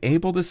is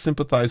unable to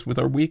sympathize with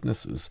our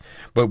weaknesses,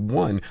 but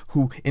one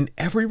who in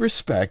every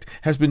respect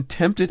has been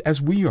tempted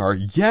as we are,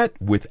 yet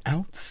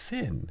without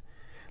sin.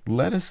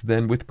 Let us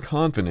then with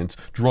confidence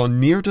draw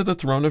near to the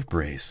throne of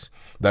grace,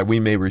 that we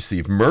may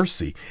receive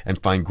mercy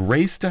and find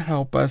grace to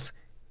help us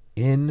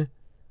in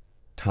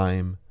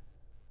time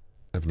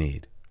of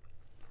need.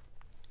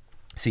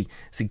 See,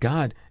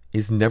 God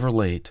is never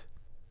late.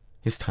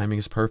 His timing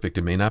is perfect.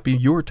 It may not be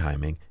your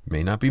timing, it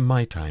may not be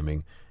my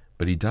timing,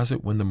 but he does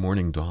it when the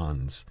morning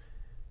dawns.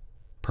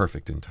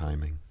 Perfect in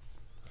timing.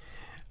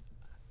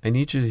 I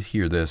need you to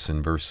hear this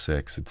in verse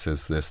 6. It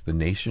says this: the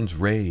nations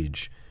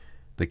rage,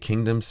 the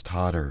kingdoms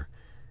totter.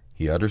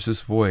 He utters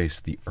his voice,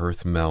 the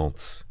earth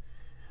melts.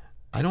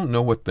 I don't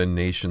know what the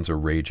nations are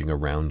raging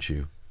around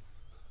you.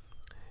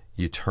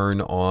 You turn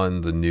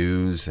on the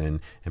news and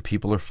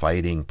people are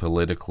fighting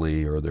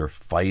politically, or they're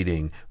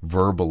fighting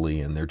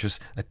verbally, and they're just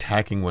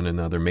attacking one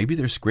another. Maybe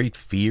there's great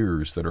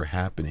fears that are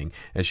happening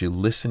as you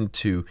listen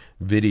to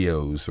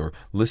videos or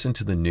listen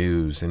to the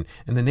news, and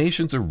the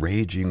nations are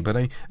raging. But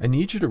I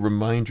need you to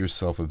remind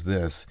yourself of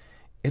this.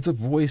 It's a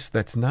voice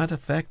that's not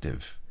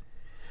effective.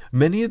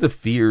 Many of the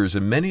fears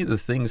and many of the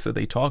things that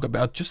they talk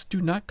about just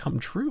do not come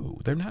true.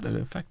 They're not an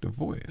effective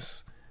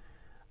voice.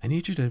 I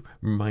need you to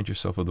remind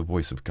yourself of the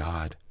voice of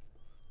God.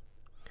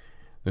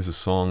 There's a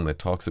song that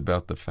talks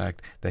about the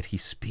fact that he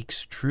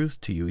speaks truth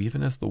to you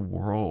even as the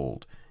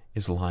world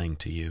is lying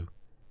to you.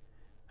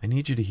 I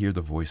need you to hear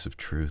the voice of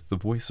truth, the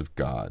voice of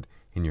God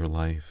in your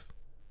life.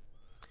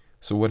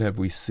 So what have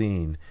we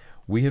seen?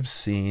 We have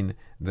seen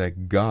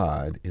that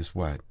God is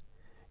what?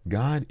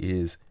 God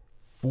is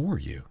for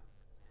you.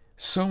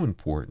 So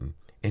important.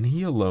 And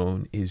he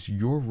alone is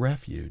your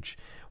refuge.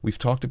 We've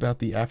talked about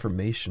the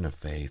affirmation of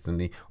faith and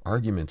the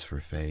arguments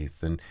for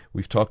faith, and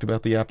we've talked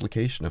about the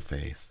application of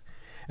faith.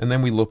 And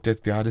then we looked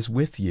at God is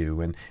with you,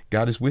 and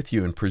God is with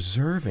you in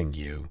preserving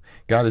you.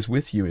 God is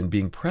with you in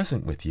being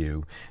present with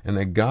you, and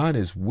that God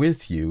is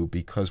with you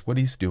because what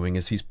he's doing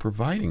is he's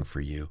providing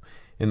for you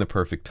in the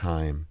perfect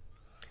time.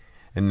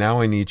 And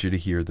now I need you to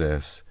hear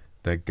this,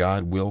 that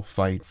God will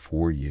fight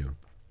for you.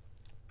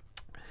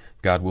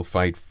 God will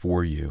fight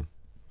for you.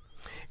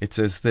 It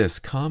says this: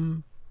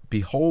 come,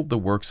 behold the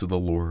works of the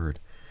Lord,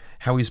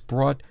 how he's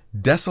brought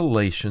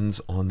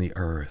desolations on the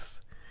earth.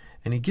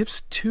 And he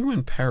gives two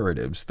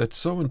imperatives that's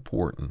so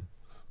important.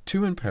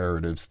 Two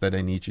imperatives that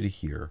I need you to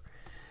hear.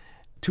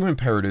 Two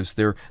imperatives,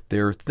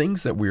 they're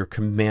things that we are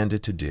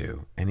commanded to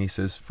do. And he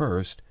says,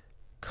 first,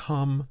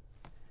 come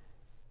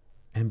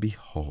and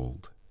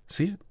behold.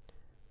 See it?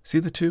 See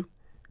the two?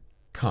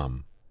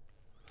 Come.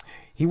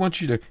 He wants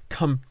you to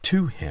come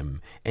to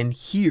him and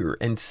hear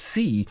and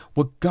see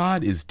what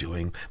God is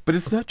doing. But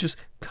it's not just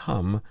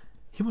come.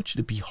 He wants you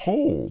to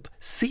behold,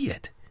 see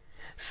it.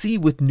 See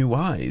with new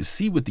eyes.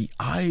 See with the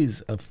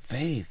eyes of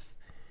faith.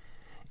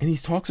 And he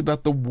talks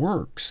about the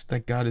works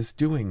that God is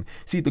doing.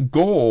 See, the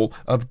goal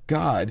of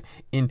God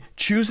in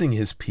choosing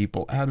his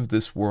people out of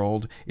this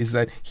world is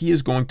that he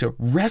is going to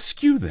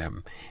rescue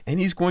them and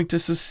he's going to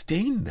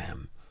sustain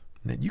them.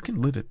 And that you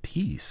can live at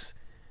peace.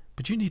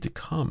 But you need to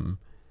come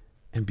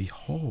and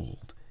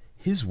behold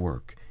his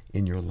work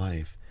in your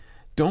life.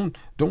 Don't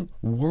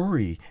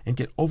worry and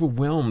get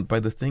overwhelmed by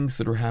the things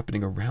that are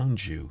happening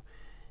around you.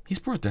 He's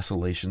brought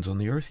desolations on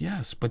the earth,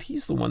 yes, but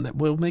he's the one that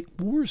will make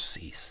wars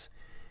cease.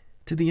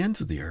 To the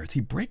ends of the earth, he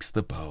breaks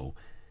the bow.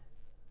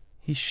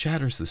 He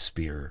shatters the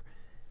spear.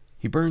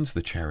 He burns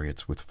the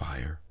chariots with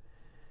fire.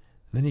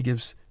 And then he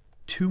gives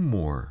two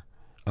more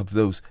of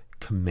those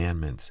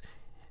commandments.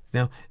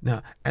 Now,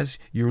 as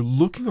you're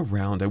looking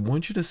around, I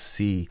want you to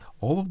see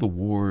all of the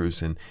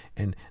wars and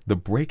the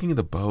breaking of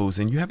the bows,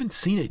 and you haven't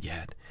seen it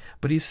yet.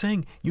 But he's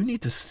saying you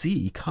need to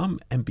see, come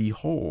and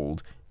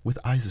behold with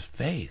eyes of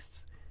faith.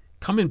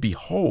 Come and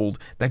behold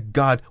that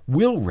God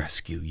will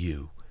rescue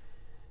you.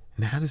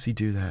 And how does he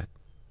do that?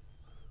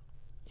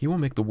 He will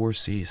make the war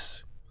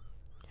cease.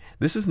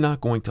 This is not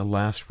going to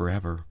last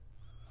forever.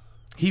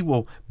 He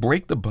will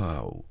break the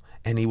bow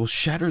and he will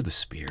shatter the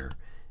spear.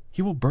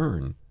 He will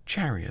burn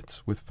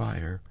chariots with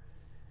fire.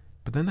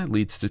 But then that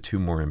leads to two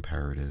more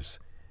imperatives.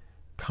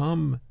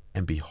 Come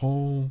and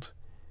behold,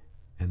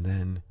 and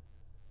then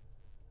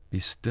be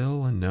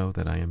still and know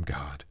that I am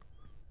God.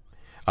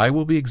 I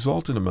will be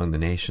exalted among the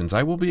nations.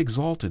 I will be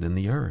exalted in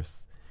the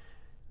earth.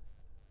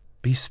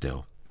 Be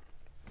still.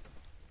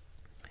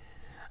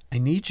 I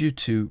need you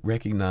to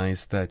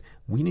recognize that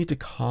we need to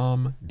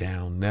calm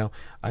down. Now,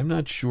 I'm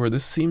not sure.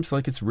 This seems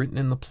like it's written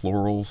in the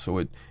plural, so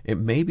it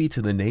may be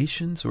to the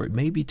nations, or it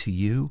may be to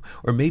you,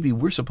 or maybe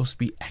we're supposed to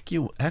be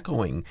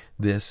echoing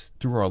this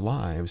through our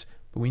lives,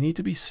 but we need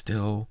to be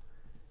still,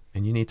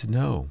 and you need to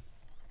know.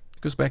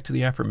 It goes back to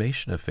the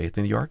affirmation of faith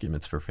and the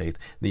arguments for faith,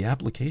 the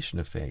application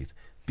of faith.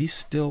 Be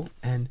still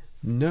and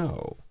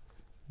know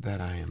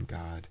that I am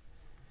God.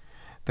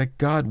 That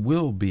God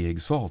will be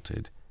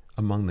exalted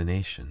among the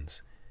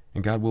nations,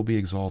 and God will be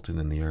exalted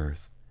in the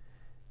earth.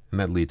 And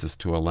that leads us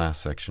to a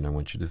last section I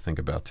want you to think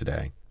about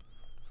today.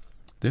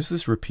 There's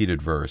this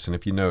repeated verse, and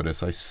if you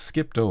notice, I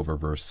skipped over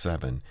verse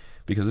 7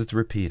 because it's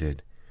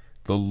repeated.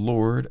 The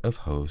Lord of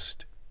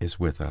hosts is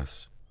with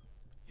us.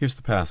 Here's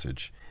the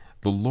passage.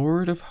 The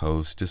Lord of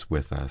hosts is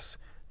with us.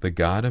 The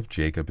God of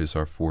Jacob is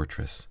our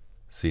fortress.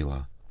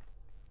 Selah.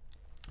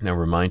 Now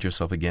remind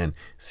yourself again,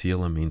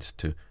 Selah means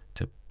to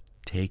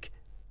take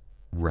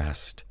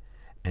rest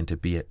and to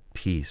be at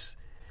peace,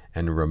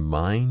 and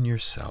remind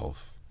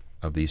yourself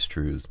of these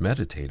truths.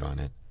 Meditate on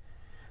it.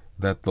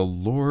 That the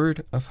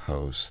Lord of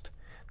hosts,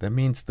 that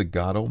means the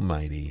God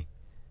Almighty,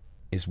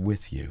 is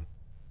with you.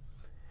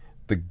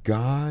 The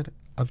God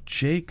of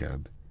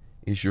Jacob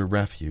is your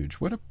refuge.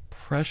 What a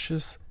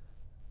precious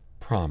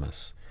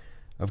promise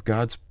of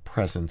God's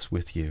presence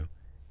with you.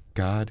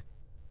 God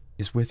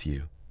is with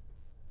you.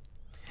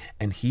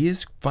 And He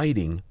is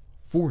fighting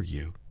for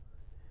you.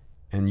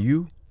 And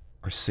you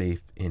are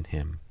safe in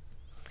Him.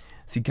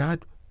 See,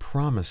 God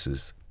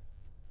promises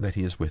that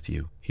He is with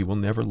you. He will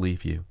never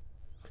leave you.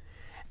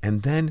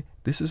 And then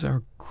this is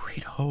our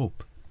great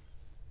hope.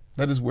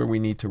 That is where we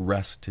need to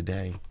rest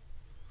today.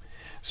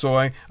 So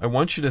I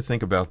want you to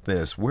think about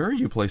this. Where are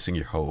you placing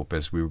your hope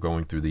as we were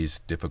going through these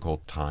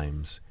difficult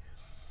times?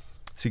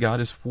 See, God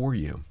is for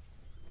you.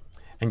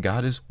 And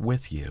God is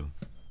with you.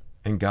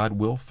 And God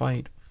will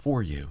fight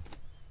for you.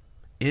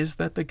 Is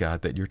that the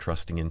God that you're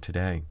trusting in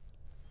today?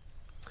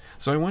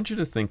 So I want you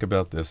to think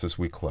about this as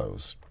we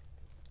close.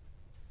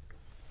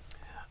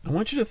 I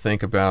want you to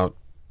think about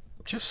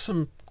just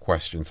some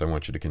questions I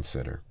want you to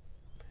consider.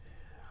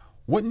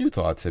 What new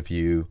thoughts have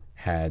you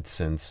had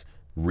since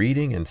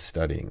reading and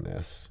studying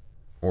this,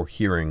 or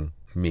hearing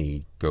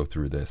me go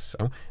through this?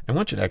 I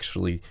want you to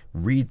actually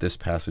read this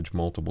passage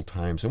multiple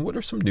times. And what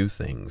are some new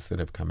things that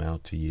have come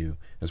out to you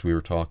as we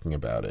were talking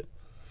about it?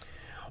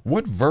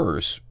 What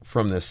verse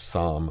from this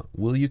psalm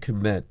will you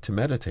commit to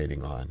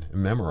meditating on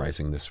and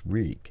memorizing this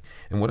week?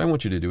 And what I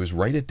want you to do is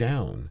write it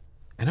down.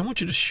 And I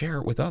want you to share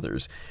it with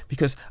others,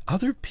 because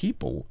other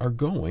people are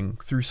going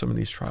through some of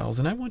these trials,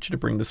 and I want you to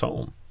bring this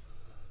home.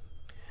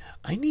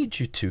 I need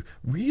you to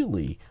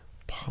really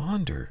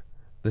ponder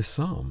this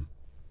psalm.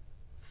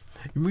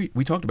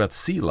 We talked about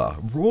Selah.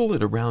 Roll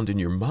it around in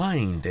your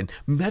mind and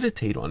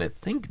meditate on it.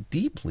 Think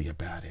deeply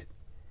about it.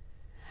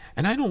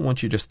 And I don't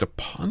want you just to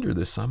ponder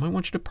this psalm. I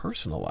want you to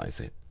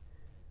personalize it.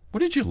 What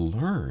did you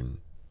learn?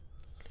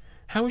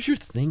 How has your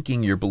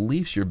thinking, your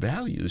beliefs, your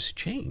values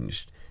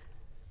changed?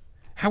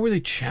 How are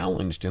they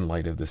challenged in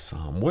light of this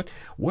psalm?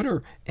 What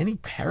are any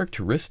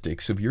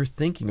characteristics of your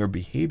thinking or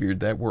behavior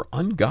that were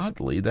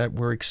ungodly, that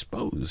were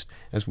exposed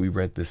as we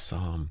read this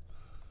psalm?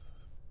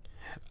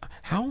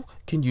 How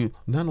can you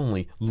not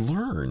only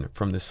learn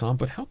from this psalm,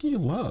 but how can you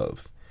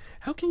love?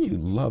 How can you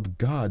love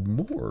God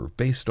more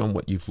based on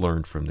what you've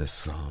learned from this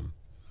psalm?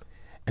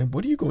 And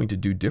what are you going to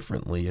do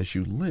differently as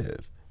you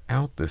live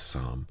out this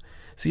psalm?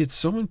 See, it's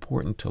so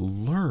important to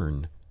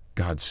learn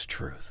God's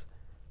truth.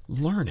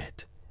 Learn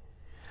it.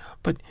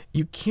 But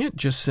you can't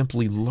just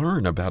simply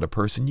learn about a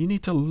person. You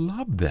need to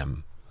love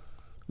them.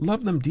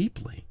 Love them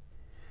deeply.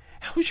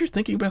 How has your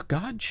thinking about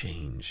God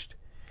changed?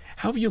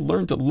 How have you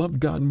learned to love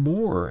God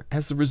more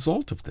as a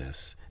result of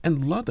this?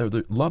 And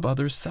love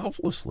others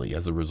selflessly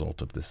as a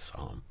result of this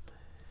psalm?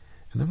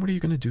 And then what are you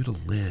going to do to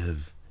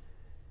live?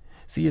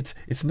 See,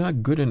 it's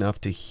not good enough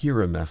to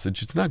hear a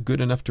message. It's not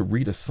good enough to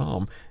read a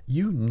psalm.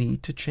 You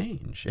need to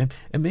change.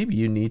 And maybe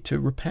you need to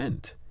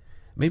repent.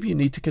 Maybe you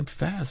need to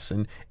confess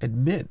and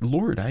admit,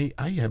 Lord, I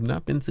have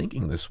not been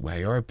thinking this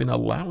way, or I've been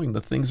allowing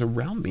the things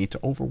around me to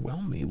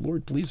overwhelm me.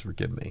 Lord, please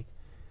forgive me.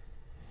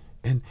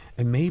 And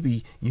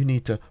maybe you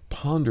need to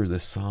ponder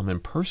this psalm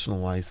and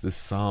personalize this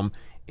psalm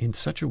in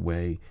such a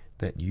way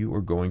that you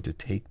are going to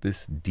take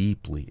this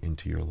deeply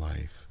into your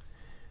life.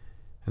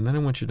 And then I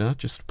want you to not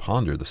just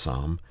ponder the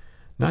psalm,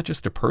 not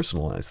just to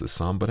personalize the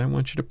psalm, but I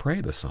want you to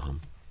pray the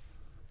psalm.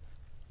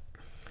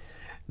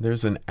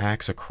 There's an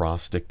Acts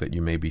acrostic that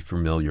you may be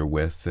familiar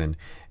with, and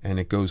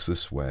it goes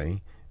this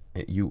way.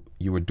 You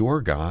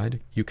adore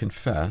God, you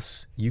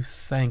confess, you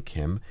thank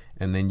Him,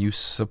 and then you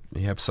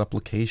have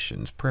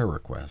supplications, prayer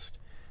requests.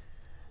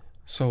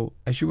 So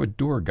as you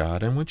adore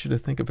God, I want you to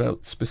think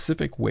about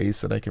specific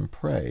ways that I can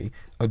pray,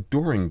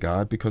 adoring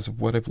God because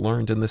of what I've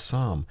learned in this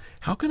psalm.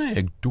 How can I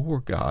adore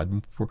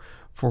God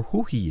for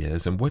who He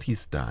is and what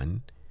He's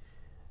done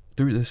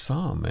through this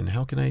psalm? And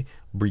how can I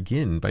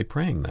begin by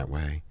praying that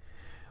way?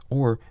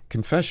 Or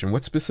confession.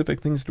 What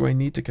specific things do I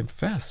need to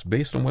confess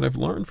based on what I've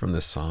learned from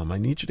this psalm? I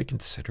need you to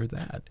consider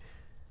that.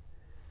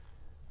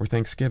 Or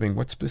thanksgiving.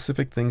 What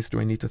specific things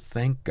do I need to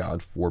thank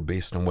God for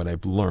based on what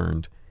I've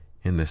learned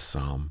in this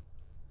psalm?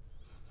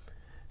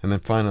 And then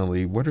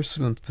finally, what are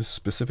some of the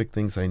specific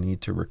things I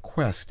need to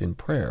request in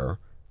prayer,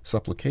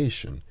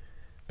 supplication,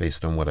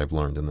 based on what I've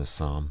learned in this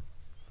psalm?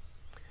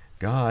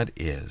 God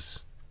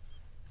is.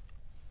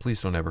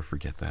 Please don't ever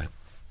forget that.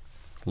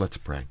 Let's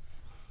pray.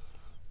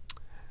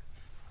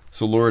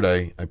 So Lord,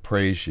 I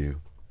praise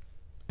you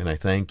and I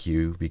thank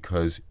you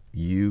because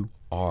you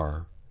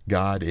are.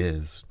 God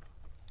is.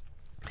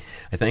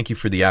 I thank you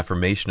for the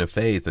affirmation of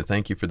faith. I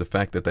thank you for the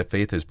fact that that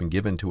faith has been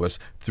given to us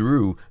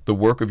through the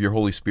work of your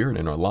Holy Spirit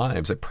in our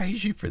lives. I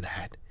praise you for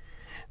that.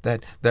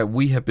 That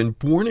we have been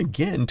born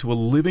again to a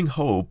living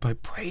hope. I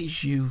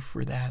praise you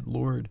for that,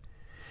 Lord.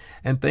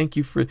 And thank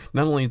you for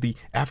not only the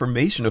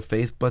affirmation of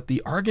faith, but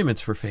the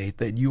arguments for faith,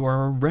 that you are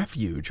our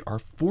refuge, our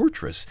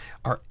fortress,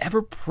 our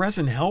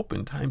ever-present help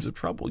in times of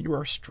trouble. You are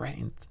our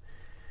strength.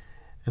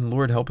 And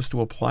Lord, help us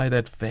to apply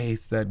that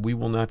faith, that we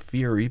will not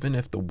fear, even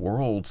if the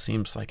world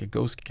seems like it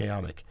goes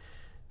chaotic.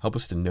 Help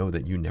us to know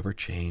that you never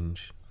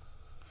change.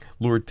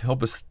 Lord,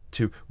 help us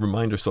to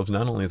remind ourselves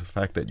not only of the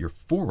fact that you're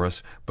for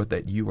us, but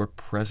that you are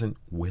present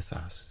with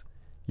us.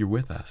 You're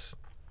with us.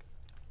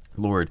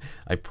 Lord,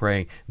 I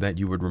pray that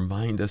you would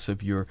remind us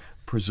of your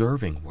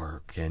preserving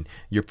work and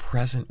your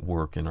present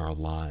work in our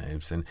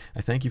lives. And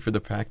I thank you for the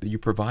fact that you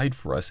provide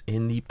for us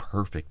in the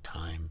perfect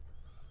time.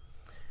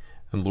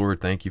 And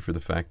Lord, thank you for the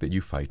fact that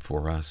you fight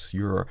for us.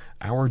 You're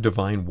our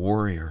divine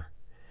warrior,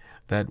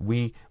 that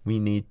we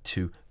need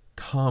to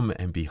come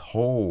and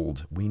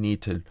behold. We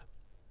need to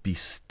be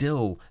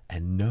still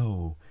and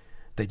know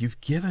that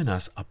you've given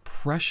us a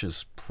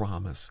precious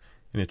promise,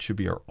 and it should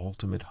be our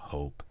ultimate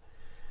hope.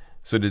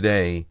 So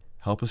today,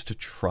 help us to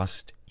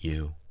trust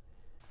you.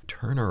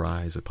 Turn our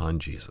eyes upon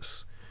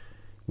Jesus.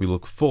 We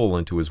look full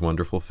into his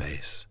wonderful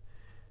face,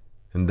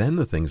 and then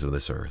the things of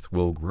this earth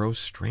will grow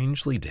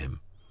strangely dim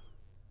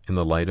in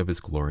the light of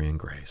his glory and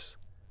grace.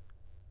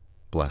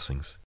 Blessings.